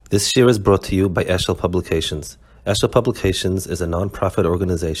This year is brought to you by Eshel Publications. Eshel Publications is a non-profit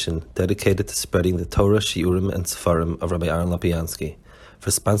organization dedicated to spreading the Torah, Shiurim, and Sefarim of Rabbi Aaron Lopiansky. For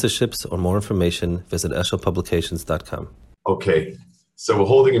sponsorships or more information, visit eshelpublications.com. Okay, so we're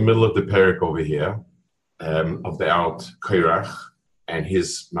holding in the middle of the Perek over here, about Korach and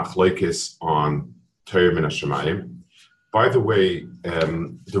his machlokes on Torah min Hashemayim. By the way,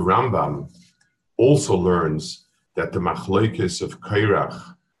 the Rambam also learns that the machlokes of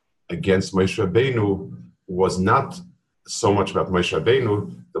Korach against Moshe Rabbeinu was not so much about Moshe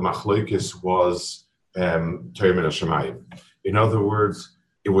Rabbeinu. The machlokes was Torah min Hashemayim. In other words,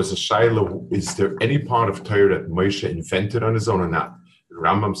 it was a shaila, is there any part of Torah that Moshe invented on his own or not? The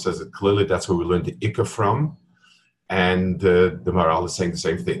Rambam says it clearly, that's where we learned the Ikka from, and the Maharal is saying the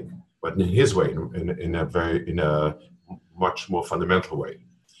same thing, but in his way, in a much more fundamental way.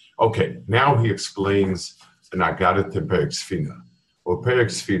 Okay, now he explains an Agadah to Perek Sfina, or Perek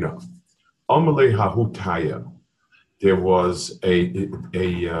Sfina. Amalei Hahu Taya. There was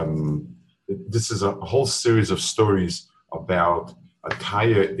this is a whole series of stories about a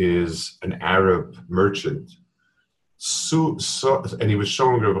Taya is an Arab merchant. And he was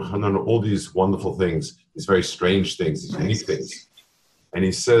showing Rabbi Hanan all these wonderful things, these very strange things, these unique things. And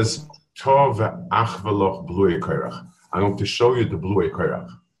he says, Tov achveloch blue korach. I'm going to show you the blue korach.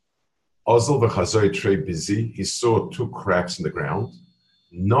 Ozel v'chazoy trey busy. He saw two cracks in the ground.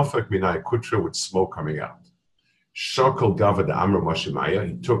 Nofak minay kutra with smoke coming out. Shokal gavad amra mashimaya.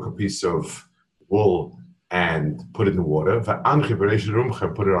 He took a piece of wool and put it in the water. Va'anchi b'reish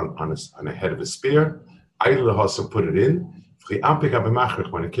rumcha, put it on the head of a spear. Eile hasa put it in.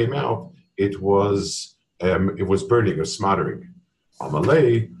 When it came out, it was burning or smothering.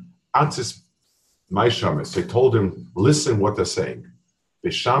 Amalei atzis maishamis. They told him, listen what they're saying.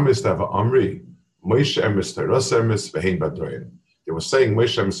 Bishamis dava amri Moshe emes teras emes v'hein badoyin. They were saying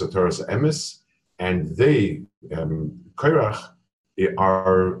Moshe emes teras emes, and they Korach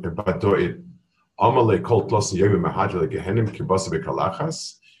are badoyin. Amalei kol tlos yomim mahadra gehenim kibasa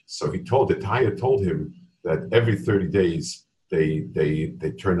bekalachas. So he told the Taya told him that every 30 days they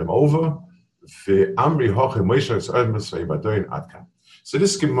turn them over. So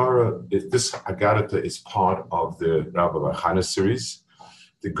this Gemara, this Agadah is part of the Rabbi Chana series.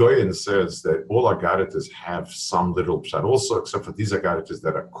 The Goyen says that all Agadahs have some little pshat also, except for these Agadahs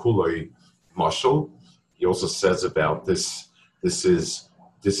that are kuloi mashal. He also says about this is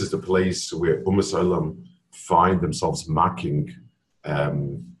the place where Umas Olam find themselves mocking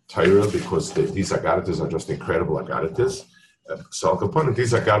Torah, because these Agadahs are just incredible Agadahs. So Al Kaponim,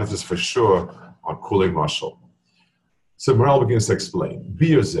 these Agadahs for sure are kulei mashal. So Maral begins to explain.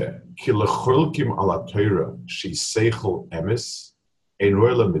 Biyozeh ki lecholkim ala Torah she seichel emes ein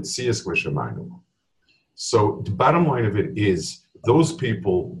roila mitzias k'v'shemaynu. So the bottom line of it is those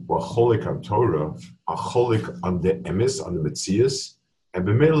people who are cholik on Torah are cholik on the emes, on the mitzias, and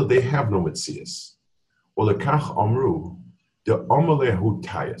b'meila they have no mitzias. Olekach amru. The Amalei Hu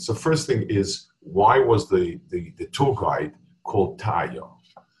Taya. So first thing is, why was the tour guide called Taya?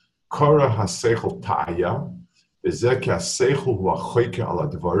 Kora haseichel Taya, bezeh ki haseichel hu achoike ala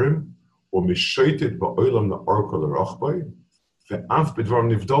dvarim, u mishoited ba'olam na'orko l'rochboi, ve'af b'dvarim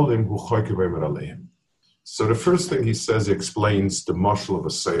nivdolim hu choike v'emer aleim. So the first thing he says, he explains the mashal of a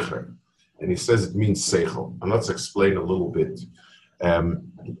seicher, and he says it means seichel. And let's explain a little bit.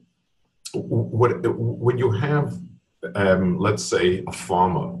 When you have let's say a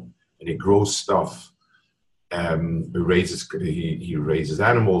farmer, and he grows stuff. He raises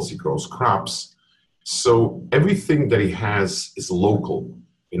animals. He grows crops. So everything that he has is local.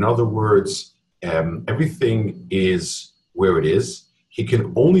 In other words, everything is where it is. He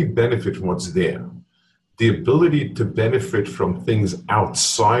can only benefit from what's there. The ability to benefit from things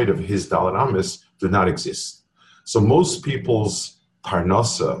outside of his Dalet Amis do not exist. So most people's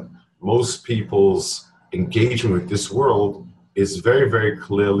parnasa, most people's engagement with this world is very, very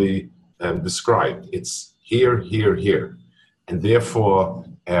clearly described. It's here, here, here. And therefore,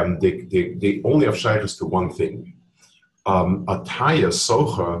 they only have shaykhs to one thing. A Taya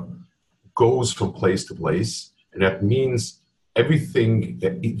Socha goes from place to place, and that means everything,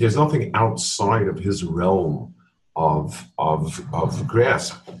 there's nothing outside of his realm of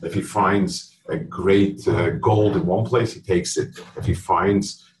grasp. If he finds a great gold in one place, he takes it. If he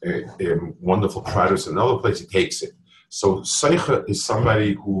finds wonderful produce in another place, he takes it. So Seicha is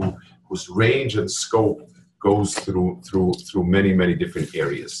somebody whose range and scope goes through many, many different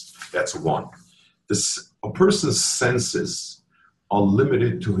areas. That's one. A person's senses are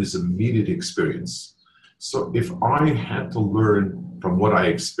limited to his immediate experience. So if I had to learn from what I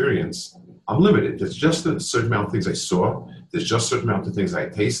experienced, I'm limited. There's just a certain amount of things I saw. There's just a certain amount of things I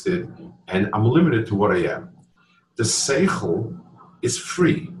tasted, and I'm limited to what I am. The seichel is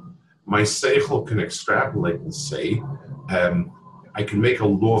free. My seichel can extrapolate and say, I can make a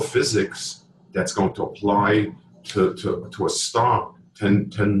law of physics that's going to apply to a star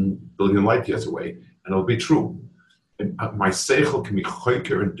 10 billion light years away, and it'll be true. And my seichel can be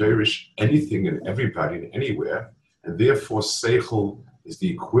choker and derish anything and everybody and anywhere, and therefore seichel is the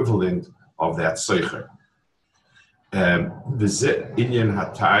equivalent of that seicher. Inyan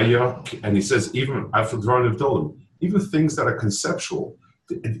hataya, and he says even even things that are conceptual,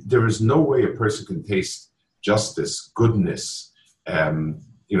 there is no way a person can taste justice, goodness,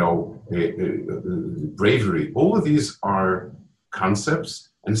 bravery. All of these are concepts,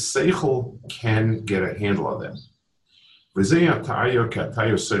 and seichel can get a handle on them. So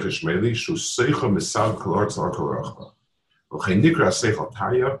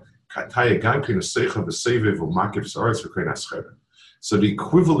the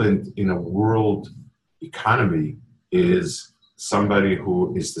equivalent in a world economy is somebody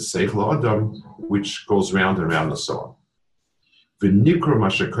who is the seichel adam, which goes round and round and so on. V'nikra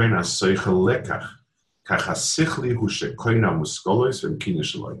mashekoina seichel lekach, kacha sichli hu shekoina muskolos v'mkina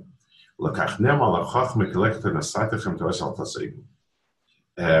shaloi. Lekachnem ala chachme kolektor nasatechem toes al tasegu.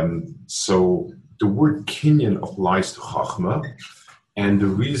 So the word kinyan applies to chachma, and the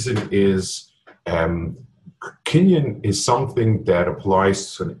reason is kinyan is something that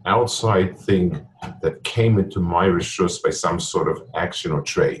applies to an outside thing that came into my rishus by some sort of action or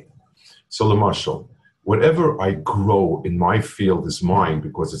trade. So lemashal, whatever I grow in my field is mine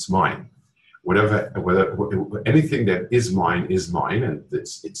because it's mine. Whatever anything that is mine, and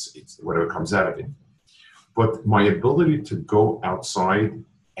it's whatever comes out of it. But my ability to go outside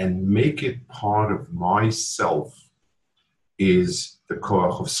and make it part of myself is the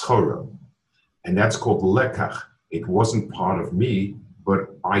koach of schora, and that's called lekach. It wasn't part of me,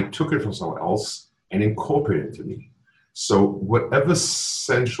 but I took it from someone else and incorporated it to me. So whatever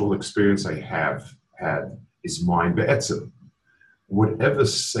sensual experience I have had is mine be'etzem. Whatever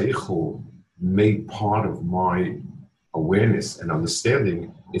seichel made part of my awareness and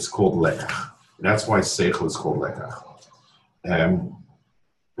understanding is called lekach. And that's why seichel is called lekach.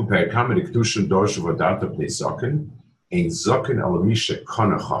 Perek kedushin dorsh v'adarta pnei zaken, ein zaken alamisha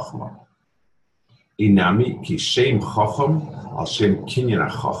kana chachma. Inami ki shem chacham al shem kinyan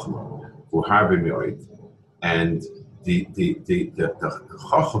chachma v'harbe me'oid. And the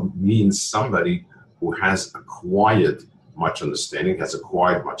chacham means somebody who has acquired much understanding, has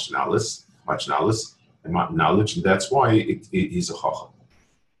acquired much knowledge, and that's why it is a chacham.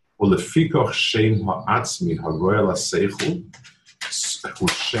 Ulefikoch shem ha'atzmi ha'roel ha'seichel hu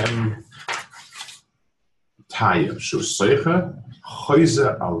shem taya shu seicha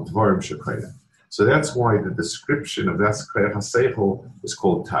choyze al dvarim shekoyne. So that's why the description of that ha'seichel is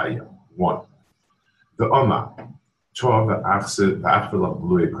called taya. One, the Oma tov v'achse v'achvela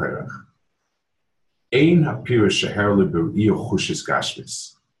blui koyrach. Ein ha'pirush sheherli b'ri'u chushis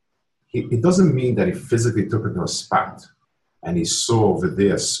gashmis. It doesn't mean that he physically took it to a spot and he saw over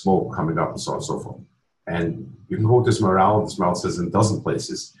there smoke coming up and so on and so forth. And you can quote this morale says in a dozen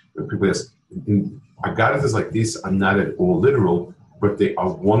places. When people ask, Agaritas like these are not at all literal, but they are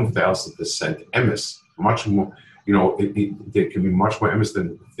 1,000% emes. Much more, they can be much more emes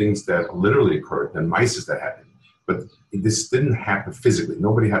than things that literally occurred, than mices that happened. But this didn't happen physically.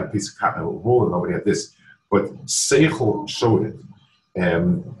 Nobody had a piece of wool, and nobody had this. But Seichel showed it.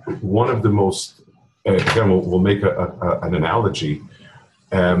 One of the most, again, we'll make an analogy.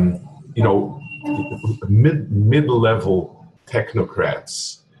 Mid-level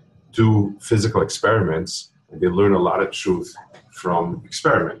technocrats do physical experiments, and they learn a lot of truth from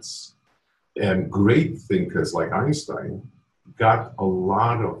experiments. And great thinkers like Einstein got a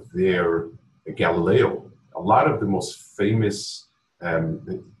lot of their Galileo, a lot of the most famous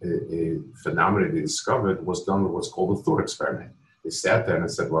phenomena they discovered was done with what's called the thought experiment. They sat there and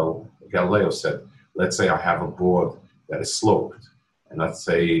said, well, Galileo said, let's say I have a board that is sloped. And let's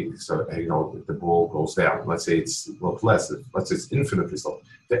say, the ball goes down. Let's say it's less. Let's say it's infinitely sloped.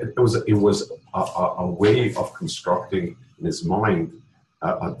 It was a way of constructing in his mind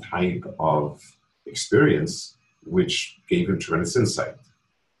a type of experience which gave him tremendous insight.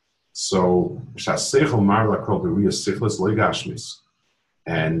 So,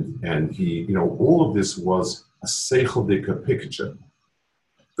 and he, all of this was a seicheldika picture.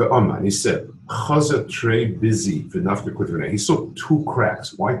 The Oman, he said, Chaza trey busy v'nafka kutvene. He saw two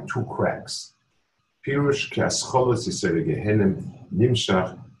cracks. Why two cracks? Pirush kascholos yisere gehenem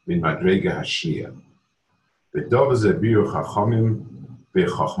nimshach min madrega hashniya. V'dov ze biur chachamim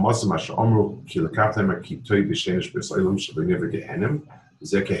בחוכמות מה שאומרו, כי לקחת להם הכיתוי בשנש בסוילום שבנבר גהנם,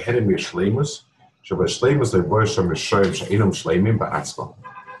 זה כהנם ישלימוס, שבשלימוס לבוא שם משוים שאינם שלמים בעצמם.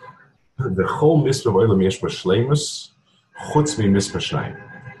 וכל מספר בעולם יש בשלימוס, חוץ ממספר שניים.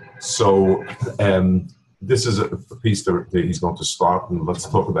 So, this is a piece that he's going to start, and let's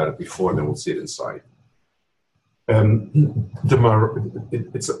talk about it before, and then we'll see it inside.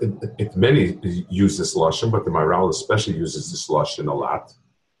 Many use this lashon, but the Maharal especially uses this lashon a lot.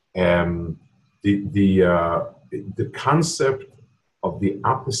 The concept of the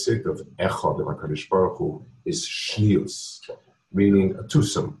opposite of echad of HaKadosh Baruch Hu is shnius, meaning a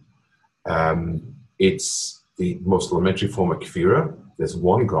twosome. It's the most elementary form of kfira. There's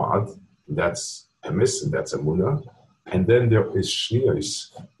one God, that's emes, and that's emunah, and then there is shnius,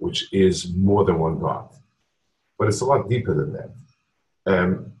 which is more than one God. But it's a lot deeper than that.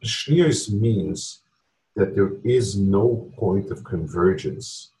 Shnius means that there is no point of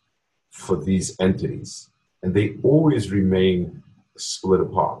convergence for these entities, and they always remain split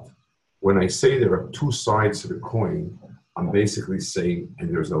apart. When I say there are two sides to the coin, I'm basically saying, and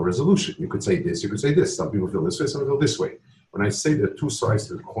there's no resolution. You could say this, you could say this. Some people feel this way, some people feel this way. When I say there are two sides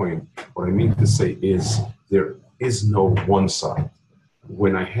to the coin, what I mean to say is there is no one side.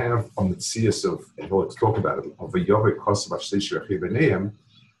 When I have a mitzias of, and let's talk about it, of a Yahweh Kosav Shlishi Rechi B'neihem,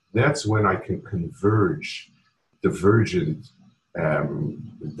 that's when I can converge divergent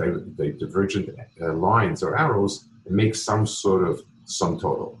lines or arrows and make some sort of sum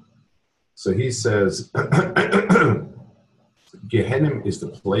total. So he says, Gehenim is the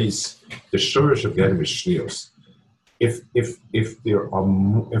place, the shorish of Gehenim is shnios. If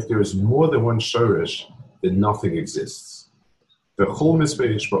there is more than one shorish, then nothing exists. All numbers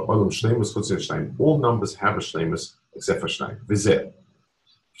have a shleimus except for shnayim.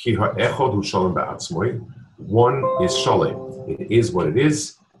 One is shalem. It is what it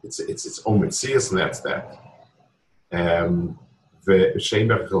is. It's its own mitzias, and that's that.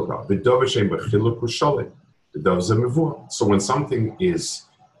 So when something is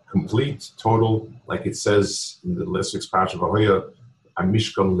complete, total, like it says in the last week's parasha of Ahoya,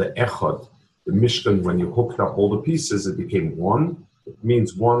 Amishkan le'echad. The Mishkan, when you hooked up all the pieces, it became one. It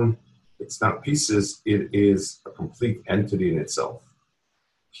means one. It's not pieces. It is a complete entity in itself.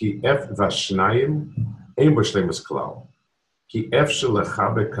 Ki ef vashnayim ein b'shleimus klal. Ki ef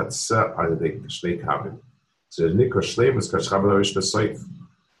shelechabe katzeh al yedei shnei kavim. So nikra shleimus kashabe l'rish b'soif.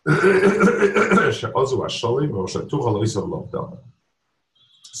 She'ozu hasholim or she'tuchal oisav lovdav.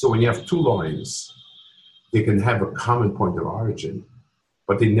 So when you have two lines, they can have a common point of origin,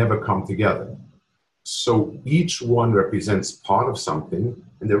 but they never come together. So each one represents part of something,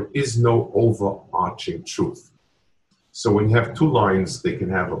 and there is no overarching truth. So when you have two lines, they can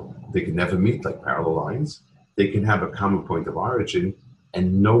never meet like parallel lines. They can have a common point of origin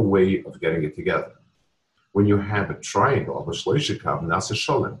and no way of getting it together. When you have a triangle of a shloishikav, nasa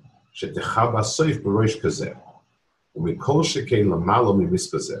sholem, shetechav asoif b'roish kazeh, umikol shekein lamalo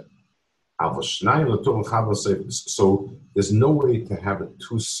mimispazer. So there's no way to have a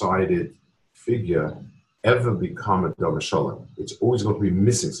two-sided figure ever become a Dava Shalom. It's always going to be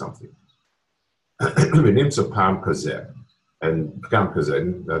missing something. And Pam Kazer,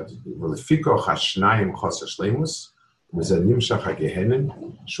 that Fiko Hashnayim Chos Hashlemus, Mizanimshach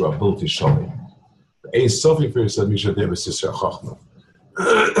HaGehenim, Shua Bulti Shalom. A Sofi for said Misha Davis is Chachma.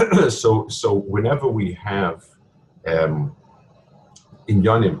 So whenever we have in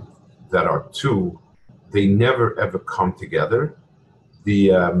Yonim that are two, they never ever come together.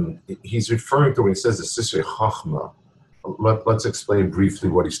 He's referring to when he says the Sisrei Chachma. Let's explain briefly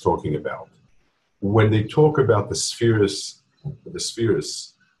what he's talking about. When they talk about the spheres,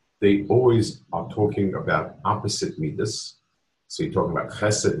 they always are talking about opposite midas. So you're talking about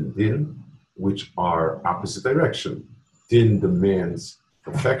Chesed and Din, which are opposite direction. Din demands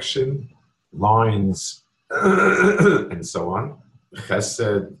perfection, lines, and so on.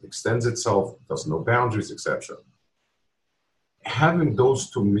 Chesed extends itself, does no boundaries, etc. Having those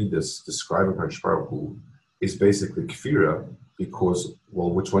two midas describing HaKadosh Baruch Hu is basically kfira, because, well,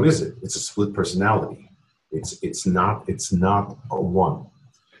 which one is it? It's a split personality. It's not a one.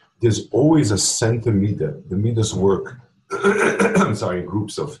 There's always a center midah. The midas work, in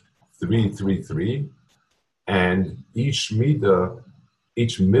groups of 3, 3, 3, and each midah,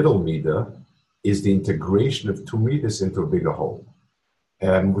 each middle midah, is the integration of two midas into a bigger whole.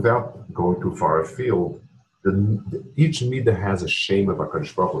 And without going too far afield, each midah has a shem of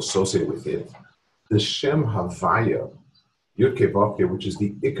HaKadosh Baruch Hu associated with it. The Shem Havaya, Yudke Vavke, which is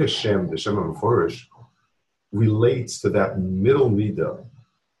the Ika Shem, the Shem HaMeforish, relates to that middle midah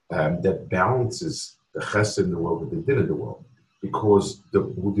that balances the Chesed in the world with the Din in the world. because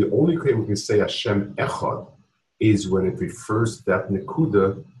the only way we can say Hashem Echad is when it refers to that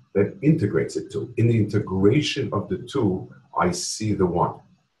Nekuda that integrates it to. In the integration of the two, I see the one.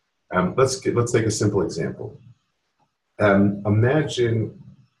 Let's take a simple example. Imagine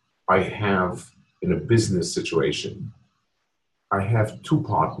I have, in a business situation, I have two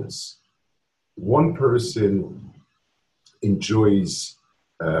partners. One person enjoys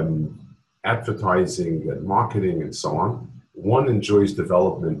advertising and marketing and so on. One enjoys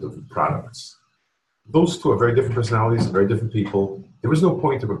development of products. Those two are very different personalities, very different people. There is no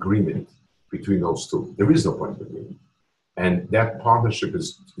point of agreement between those two. There is no point of agreement. And that partnership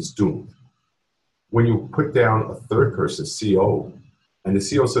is doomed. When you put down a third person, CEO, and the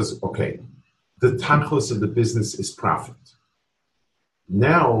CEO says, okay, the tachlis of the business is profit.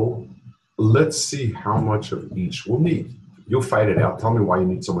 Now, let's see how much of each we'll need. You'll fight it out. Tell me why you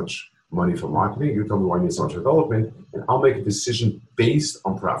need so much money for marketing. You tell me why you need so much development, and I'll make a decision based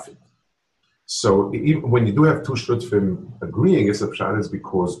on profit. So even when you do have two shlutzfim agreeing, it's a pshat is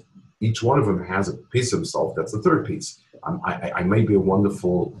because each one of them has a piece of himself. That's the third piece. I may be a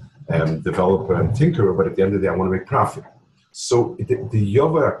wonderful developer and tinkerer, but at the end of the day, I want to make profit. So the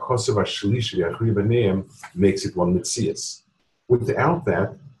Yova Kosev Ashlish V'Achri makes it one mitzias. Without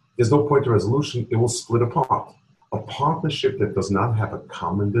that, there's no point of resolution. It will split apart. A partnership that does not have a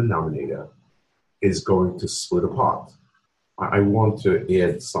common denominator is going to split apart. I want to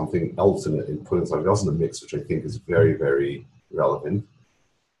add something else in it and put something else in the mix, which I think is very, very relevant.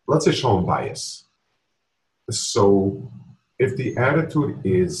 Let's say shalom bias. So if the attitude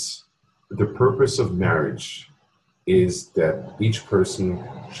is the purpose of marriage is that each person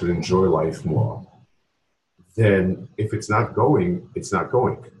should enjoy life more, then if it's not going, it's not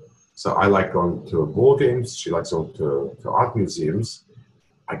going. So I like going to ball games. She likes going to art museums.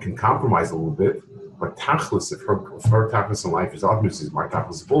 I can compromise a little bit, but tachlis, if her tachlis in life is art museums, my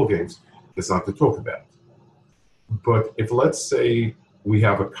tachlis is ball games, there's not to talk about. But if, let's say, we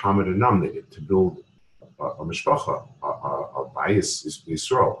have a common denominator to build a mishpacha, a bias is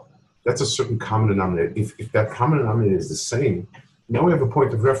Yisroel, that's a certain common denominator. If that common denominator is the same, now we have a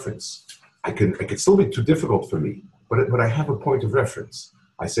point of reference. I can still be too difficult for me, but I have a point of reference.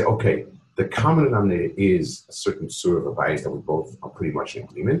 I say, okay, the common denominator is a certain sort of a bias that we both are pretty much in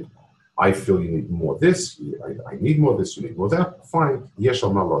agreement. I feel you need more this, I need more this, you need more that. Fine, yesh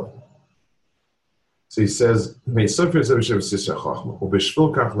al malod. So he says, "Mei sofer zev sisha chachma,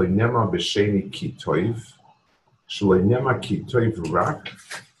 ubeshvil kach leinema b'sheni ki toiv, shleinema ki toiv rak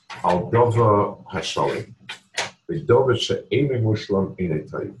al dova hashalim, v'dova she'enei mushlam enei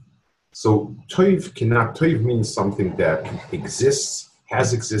toiv." So toiv means something that exists,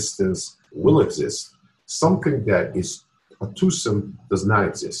 has existence, will exist. Something that is a twosome does not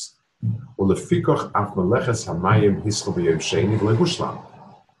exist. Ulefikoch af meleches hamayim hischol b'yom she'eni v'lehushlam.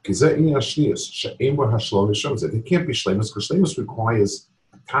 It can't be shlemus because shlemus requires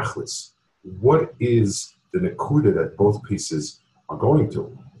tachlis. What is the nekuda that both pieces are going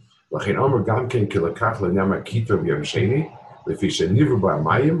to? The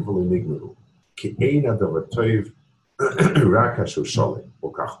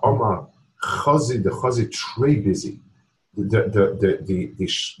chazi trey busy.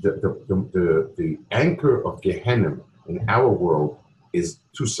 The anchor of Gehenna in our world is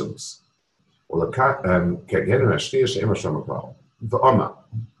twosomes. The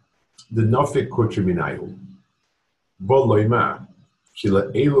nafik kutriminayu. Boloima.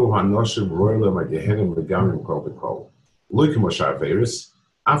 Kila elu hanoshim roilam agehenim legamim kol bekol. Loikim oshaveris.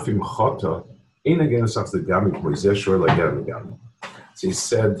 Afim chota. Ein again such the gamim moizesh roil again legamim. So he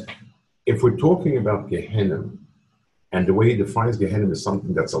said, if we're talking about Gehenna, and the way he defines Gehenna is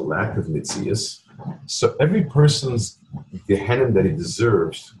something that's a lack of mitzias, so every person's Gehenna that he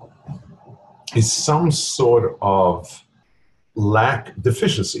deserves is some sort of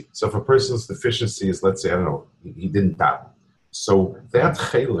deficiency. So if a person's deficiency is, let's say, I don't know, he didn't die. So that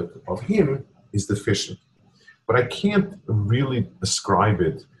chelik of him is deficient. But I can't really ascribe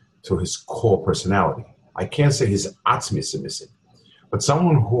it to his core personality. I can't say his atzmis is missing. But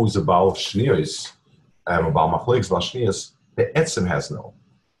someone who's a Baal Shniyos, a Baal Machlegs, Baal Shniyos, the etzem has no.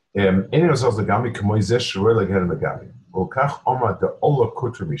 Any of us the gami k'moizeh shroy legehem megami. Volkach oma de ola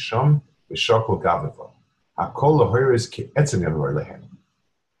kutra misham v'shakol gaviva. Hakol lahoyres ki etzem yamroy lehem.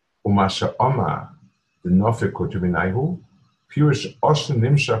 Umasha oma the nofik kutra minayhu purish oshen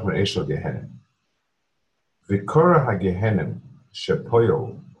nimshach me'eshel gehenim. V'kora hagehenim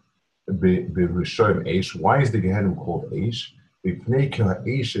shepoyo b'rishoyim eish. Why is the gehenim called eish? V'pnei ki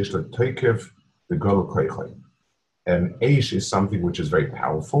ha'eish eish l'toikev v'gol koichoy. Aish is something which is very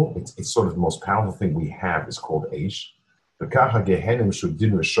powerful. It's sort of the most powerful thing we have is called Aish. וכך הגהנם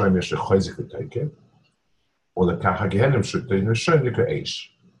שודין ושוים יש לחוזק ותקף, ולכך הגהנם שודין ושוים נקרא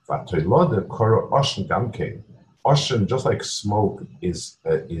אש. והתולדה קורא אושן גם כן. Ocean, just like smoke, is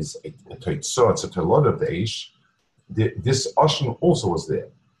a toitzo, it's a tolod of the Eish. This ocean also was there.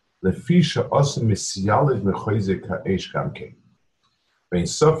 Lefisha ocean misyalid mechoizik ha'eish gamke. Vein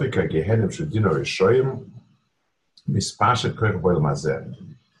sofik ha'gehenim shudino rishoyim mispashet koich boil mazeh.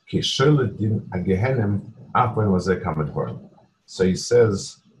 Ki shoyled din ha'gehenim af boil mazeh kamadhorim. So he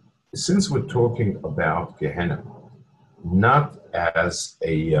says, since we're talking about Gehenna, not as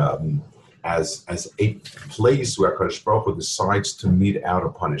a place where Kadosh Baruch Hu decides to mete out a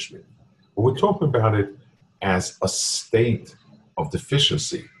punishment, but we're talking about it as a state of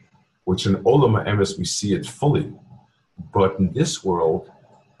deficiency, which in Olam HaEmes we see it fully, but in this world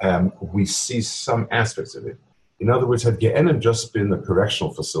we see some aspects of it. In other words, had Gehenna just been a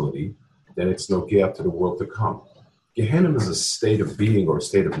correctional facility, then it's no gap to the world to come. Gehenna is a state of being or a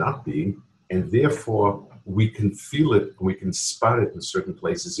state of not being, and therefore we can feel it and we can spot it in certain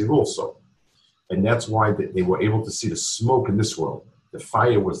places here also. And that's why they were able to see the smoke in this world. The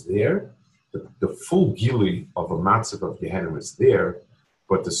fire was there, the full gili of a matzav of Gehenna is there,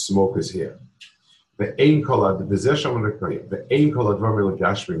 but the smoke is here.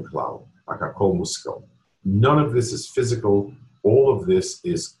 None of this is physical, all of this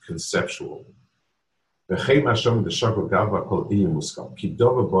is conceptual.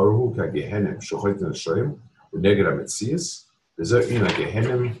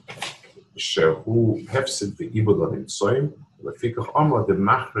 שהוא הפסד ועיבוד לנמצואים, ולפיכך עמוד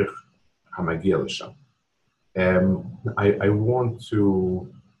דמכריך המגיע לשם. I want to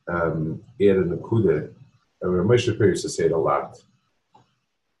add a nekuda. Moshe Perek used to say it a lot.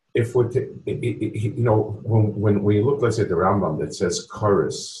 If we, when we look, let's say, at the Rambam that says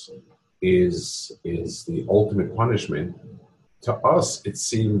chorus is the ultimate punishment, to us it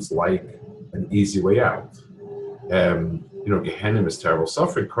seems like an easy way out. Gehenna is terrible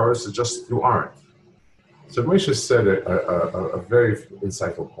suffering, chorus is just you aren't. So Moshe said a very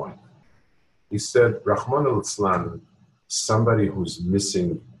insightful point. He said, Rahman al-Islam, somebody who's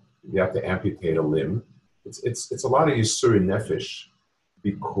missing, you have to amputate a limb. It's a lot of Yisuri Nefesh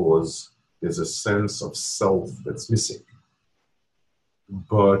because there's a sense of self that's missing.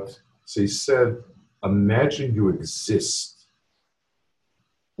 But, so he said, imagine you exist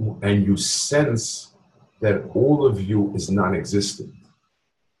and you sense that all of you is non-existent.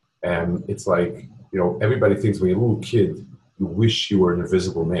 And it's like, everybody thinks when you're a little kid, you wish you were an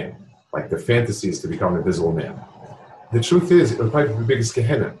invisible man. Like the fantasy is to become an invisible man. The truth is, it's probably the biggest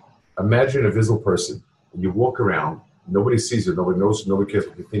Gehenna. Imagine an invisible person, and you walk around, nobody sees you, nobody knows, nobody cares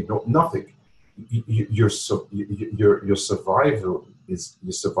what you think, nothing. Your survival is,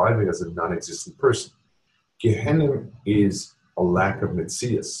 you're surviving as a non-existent person. Gehenna is a lack of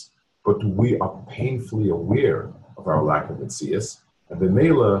metzias, but we are painfully aware of our lack of metzias, and the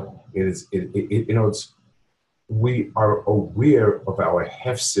mela we are aware of our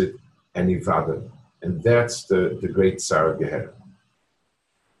hefsid and ivada, and that's the great Sarah Gehenna.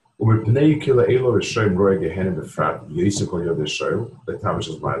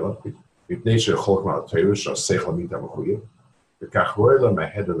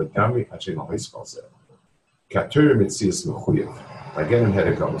 Again in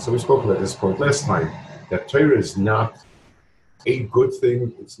Hedegam. So we spoke about this point last time, that Torah is not a good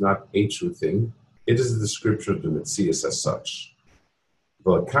thing, it's not a true thing, it is a description of the Metzias as such.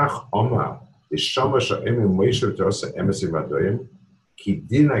 V'lakach Oma, the Shama Sha'emim Moshe Torah Emes Imadoyim, Ki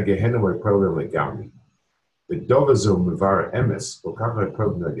Dina Gehenna V'Problem Legami. The Dovazo Mevar Emes, V'lakach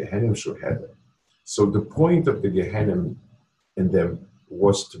V'Problem Gehenim Shuheda. So the point of the Gehenim in them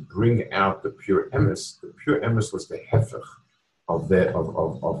was to bring out the pure Emes. The pure Emes was the Hefech of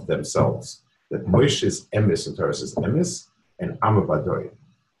themselves. That Moshe's Emes and Torah is Emes and Amabadoy.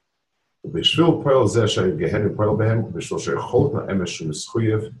 B'shvil Poel Zeh Shei Gehenim Poel Behem, B'shvil Shei Cholot Na Emes Shu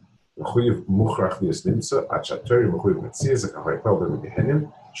Mischuyev, Mechuyev Muchrach Lias Nimtza, Ad Shatori Mechuyev Metzias Akachay Poel Behem Gehenim,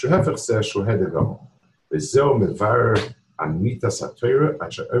 Shu Hefech Zeh Shu Hedegam, V'zeo Mevar Amitas HaTorah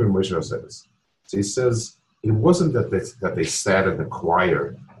Ad Sha'omer Moshe Roseves. So he says, it wasn't that they sat in the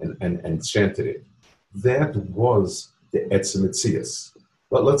choir and chanted it. That was the Etzem Metzias.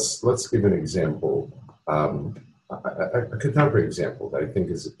 But let's give an example, a contemporary example that I think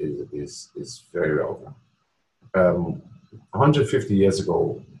is very relevant. 150 years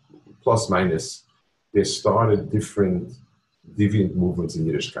ago, plus minus, there started different deviant movements in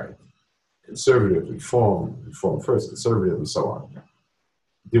Yiddishkeit. Conservative, reform first, conservative, and so on.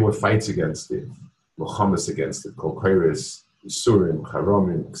 There were fights against it, Muhammad's against it, Tiferes, Yisroel,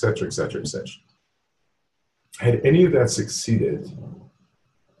 Charomim, etc., etc., etc. Had any of that succeeded,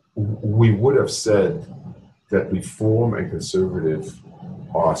 we would have said that Reform and Conservative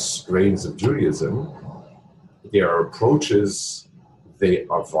are strains of Judaism. There are approaches, they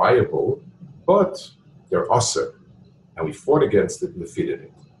are viable, but they're usher, and we fought against it and defeated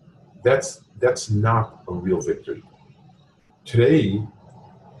it. That's not a real victory. Today,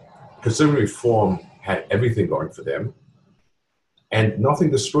 Conservative Reform had everything going for them, and nothing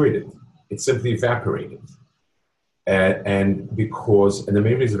destroyed it. It simply evaporated. And the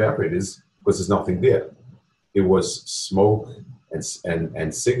main reason it evaporated is because there's nothing there. It was smoke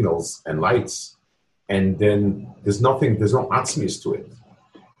and signals and lights, and then there's no atzmis to it.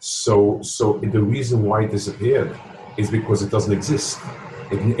 So the reason why it disappeared is because it doesn't exist.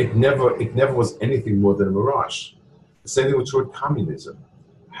 It never was anything more than a mirage. The same thing was true with communism.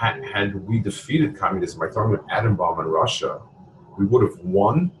 Had we defeated communism by talking about atom bomb in Russia, we would have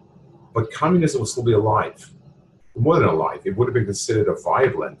won, but communism would still be alive. More than alive, it would have been considered a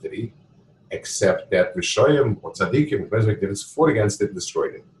viable entity, except that Rishoyim or Tzaddikim did fought against it and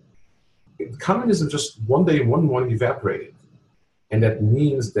destroyed it. Communism just one day, one morning evaporated. And that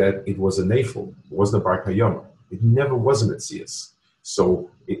means that it was a nafel, it wasn't a bar kayama. It never was a metzias. So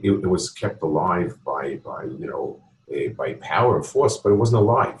it was kept alive by power and force, but it wasn't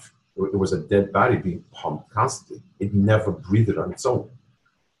alive. It was a dead body being pumped constantly. It never breathed on its own.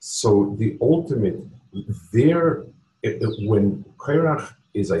 So the ultimate, when Korach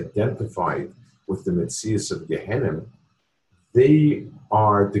is identified with the Metzias of Gehenim,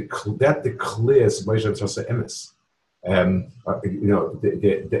 that declares Moshe Tzasa Emes.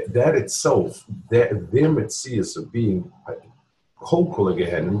 That itself, their Metzias of being Kol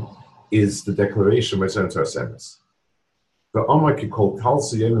Gehenim is the declaration of Moshe Tzasa Emes. The Omar ki kol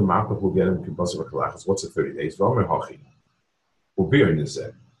talsi yemim ma'apach l'gehenim ki basar v'chalachas. What's the 30 days? V'omer hachi. U'bir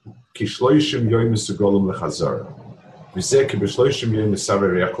nizeh. Ki shloishim yoyim sugolim l'chazara. V'zeh ki b'shloishim yoyim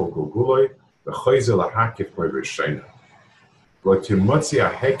misaver yakol gulguloi v'choyze l'hakif moi v'rishayna. V'otimotzi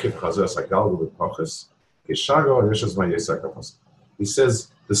ha'hekif chazar sagal v'pachas ki shago ha'rishas ma'yesakafas. He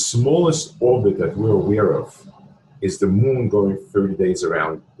says the smallest orbit that we're aware of is the moon going 30 days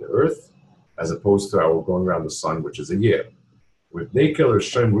around the earth, as opposed to our going around the sun, which is a year. With Nekel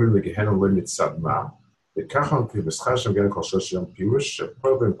Hashem really Gehenna limit sadma, the Kachan Kibischasham Gen Kol Shoshim Pirush,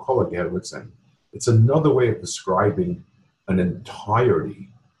 Problem Kol Gehenna. It's another way of describing an entirety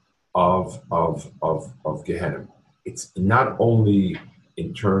of Gehenna. It's not only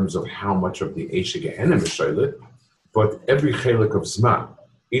in terms of how much of the Eshe Gehenna is Shailit, but every chelik of Zman.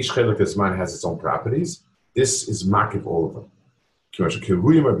 Each chelik of Zman has its own properties. This is makiv all of them.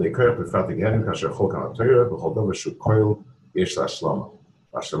 יש להשלמה.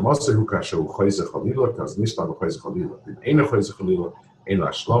 והשלמוסה הוא כאשר הוא חויזה חלילה, כאז נשלם וחויזה חלילה. אם אין חויזה חלילה, אין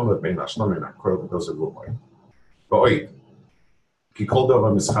להשלמה, ואין להשלמה, אין הכל בדוזה גרומי. ואוי, כי כל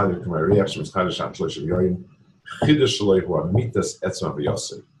דבר מסחר כמו הריח שמסחר לשם 30 יום, חידש שלו הוא המיתס עצמה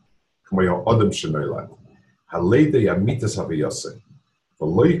ויוסי, כמו האדם שנולד. הלידה היא המיתס הויוסי.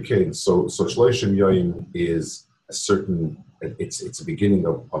 ולא כן, so 30 יום is a certain, it's a beginning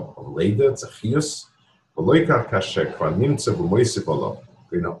of לידה, it's a chiyus, ולויקח כאשר כבר נמצא במויסף עליו,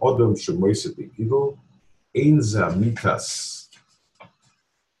 בין האדם שמויסף בגידול, אין זה המיתס,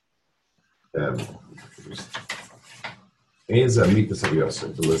 אין זה המיתס הביוסף,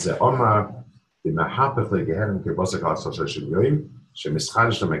 ולזה אומר, במהפך לגהנם כבוסק על 30 יום,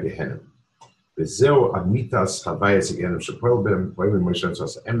 שמסחר שלהם הגהנם. וזהו המיתס הווייס הגהנם שפועל בהם, רואים במוישה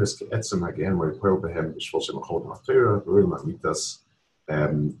נצוס האמס, כי עצם הגהנם הוא יפועל בהם בשביל שמחול במחתירה, ורואים המיתס,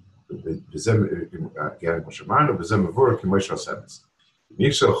 וזה גהנם כמו שאמרנו, וזה מבורר כמוישה הסמס.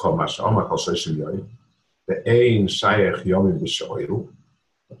 מיקשר לך מה שאומר כל 30 יום, ואין שייך יומים בשעוירו,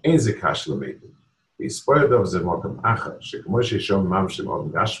 אין זה קש למדו. ויספור דוב זה מוקם אחר, שכמו שיש יום ממשים עוד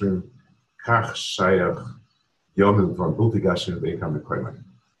מגשמים, כך שייך יומים כבר בלתי גשמים ואין כאן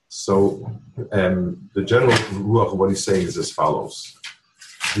מקוימים. So the general ruach of what he's saying is as follows.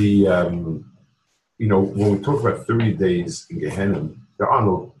 When we talk about 30 days in Gehenna, there are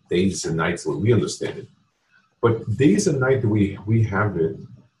no days and nights that we understand it. But days and night that we have it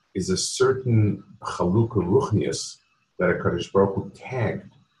is a certain chalukah ruchnius that a Kadosh Baruch Hu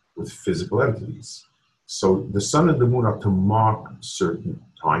tagged with physical entities. So the sun and the moon are to mark certain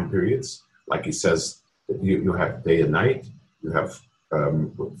time periods. Like he says, you have day and night, you have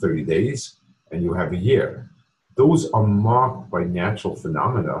 30 days, and you have a year. Those are marked by natural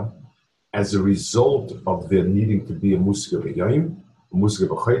phenomena as a result of there needing to be a musika b'yayim, a musika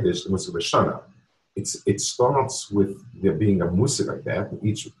b'chodesh, a musika b'shana. It starts with there being a musik like that. In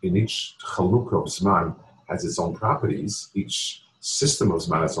each chalukah of Zman has its own properties. Each system of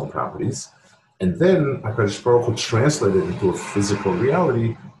Zman has its own properties. And then HaKadosh Baruch Hu translated it into a physical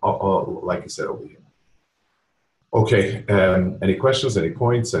reality, like you said over here. Okay, any questions, any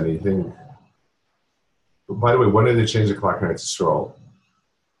points, anything? By the way, when did they change the clock in Eretz Yisrael?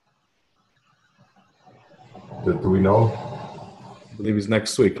 Do we know? I believe it's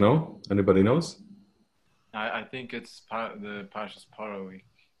next week, no? Anybody knows? I think it's the Parshas Paro week.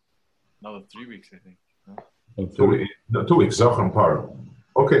 Another 3 weeks, I think. No? 2 weeks, Zachar and Paro.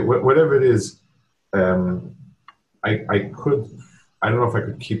 Okay, whatever it is, I don't know if I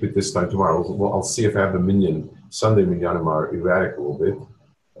could keep it this time tomorrow. Well, I'll see if I have the minyan. Sunday minyanim are erratic a little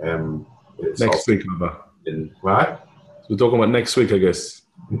bit. Next week, Abba. What? So we're talking about next week, I guess.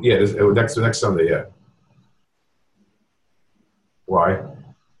 Yeah, next Sunday, yeah. Why?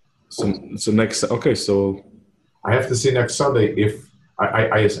 So next, okay, so... I have to see next Sunday if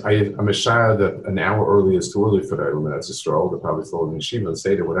I'm a shah that an hour early is too early for the Illuminati Yisrael. They're probably still in Yeshiva and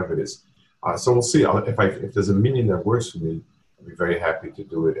Seder, whatever it is. So we'll see. If there's a minyan that works for me, I'd be very happy to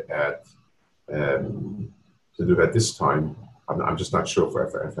do it at this time. I'm just not sure if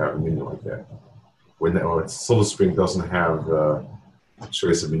I have a minyan like that. When Silver Spring doesn't have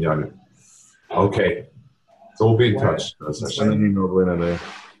choice of minyan. Okay, so we'll be in touch. Send an email later.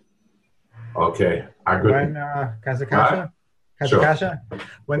 Okay, When Kazakasha,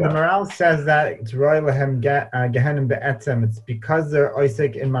 when the Maral says that it's Roy Lahem Gehenim Be'etzem, it's because they're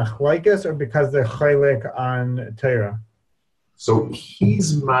Isaac in Machlaikas or because they're Chaylik on Torah? So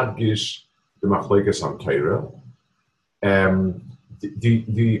he's Madgish the Machlaikas on Torah.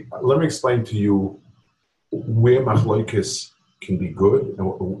 Let me explain to you where Machlaikas can be good and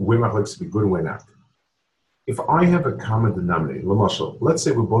where Machlaikas can be good and where not. If I have a common denominator, let's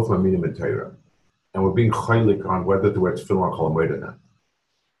say we're both Maminim in Torah, and we're being chaylik on whether to wear tefillin on Chol Hamoed or not.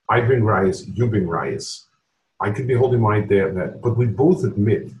 I bring rayas, you bring rayas. I could be holding my day at that, but we both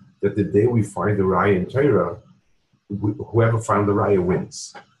admit that the day we find the raya in Torah, whoever found the raya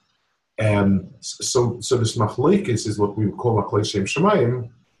wins. So this machlekes is what we would call machlekes shem shemayim,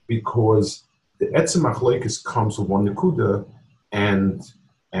 because the etzem machlekes comes with one nekuda, and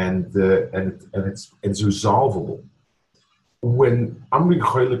it's resolvable. When I'm being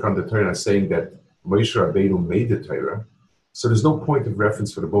chaylik on the Torah and saying that Moshe Rabbeinu made the Torah, so there's no point of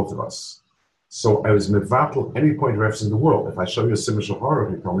reference for the both of us. So I was mevatel any point of reference in the world. If I show you a simon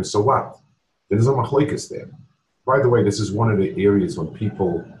shahara, you tell me, so what? There's no machlekes there. By the way, this is one of the areas when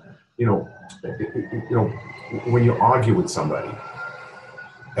people, when you argue with somebody,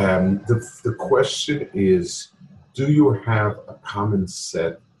 the question is, do you have a common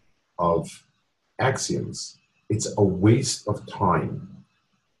set of axioms? It's a waste of time.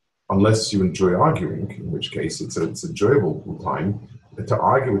 Unless you enjoy arguing, in which case it's enjoyable time, to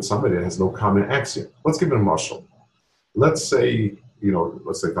argue with somebody that has no common axiom. Let's give it a mashal. Let's say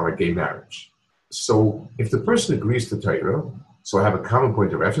about gay marriage. So if the person agrees to Torah, so I have a common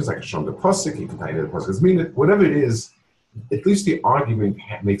point of reference, I can show him the pasuk, he can tie the pasuk, whatever it is, at least the argument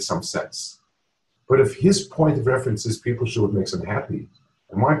makes some sense. But if his point of reference is people should what makes him happy,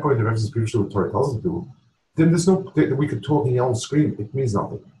 and my point of reference is people should what Torah tells them to do, then we could talk and yell and scream. It means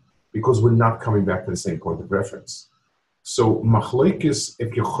nothing, because we're not coming back to the same point of reference. So machlekes,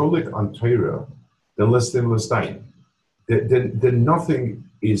 if you're cholik on Torah, then l'stein. Then nothing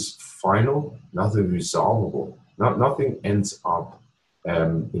is final, nothing resolvable, nothing ends up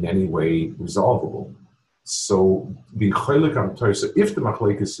in any way resolvable. So being cholik on Torah. So if the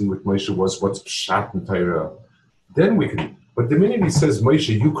machlekes in with Moshe was what's pshat in Torah, then we can. But the minute he says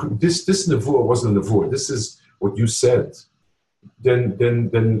Moshe, this nevuah wasn't a nevuah. This is what you said. Then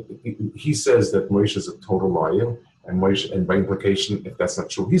he says that Moshe is a total liar, and by implication, if that's not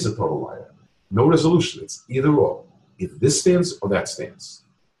true, he's a total liar. No resolution. It's either or. If this stands or that stands.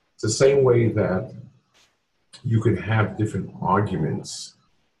 It's the same way that you can have different arguments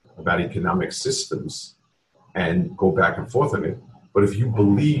about economic systems and go back and forth on it. But if you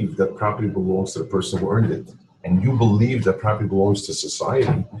believe that property belongs to the person who earned it, and you believe that property belongs to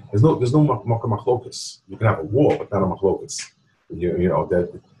society, there's no machlokas. You can have a war, but not a machlokas.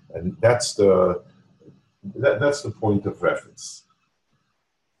 That's the point of reference.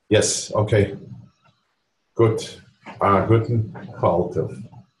 Yes. Okay. Good. Good. Call